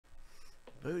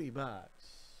Booty box.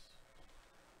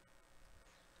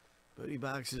 Booty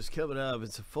box is coming up.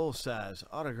 It's a full-size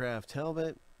autographed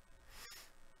helmet.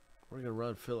 We're going to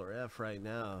run filler F right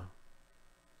now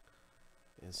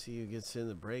and see who gets in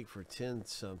the break for 10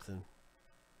 something.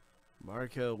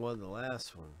 Marco won the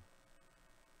last one.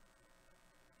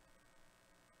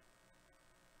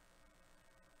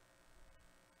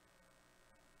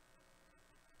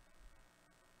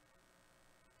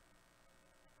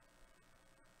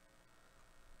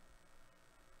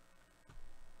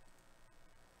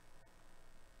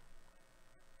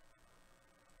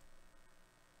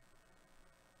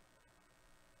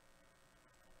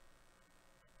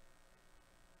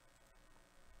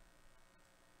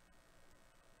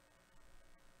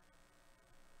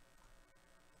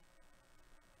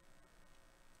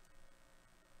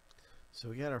 So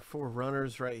we got our 4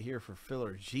 runners right here for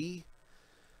filler G.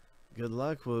 Good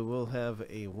luck. We will have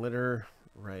a winner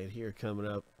right here coming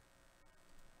up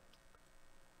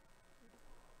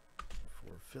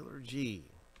for filler G.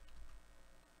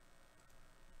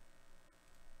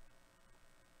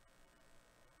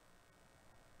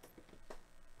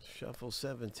 Shuffle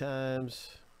 7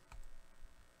 times.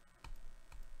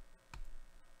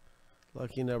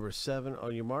 Lucky number 7.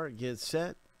 On your mark, get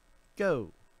set,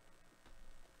 go.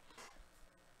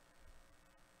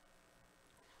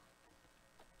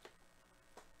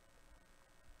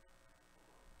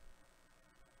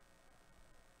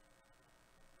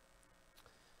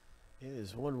 It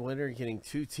is one winner getting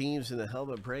 2 teams in the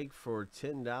helmet break for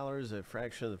 $10, a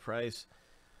fraction of the price.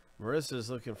 Marissa is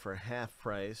looking for half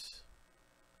price.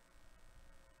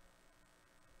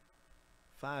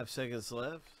 5 seconds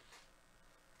left.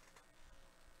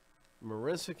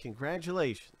 Marissa,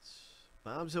 congratulations.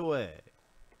 Bombs away.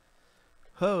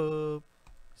 Hope.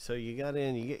 So you got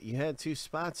in. You had 2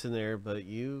 spots in there, but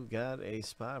you got a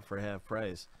spot for half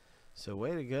price. So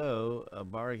way to go. A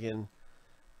bargain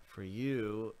for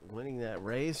you winning that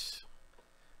race.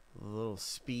 A little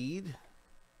speed.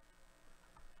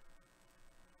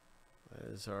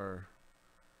 That is our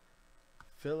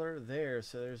filler there.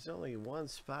 So there's only 1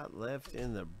 spot left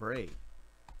in the break.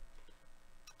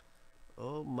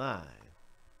 Oh my.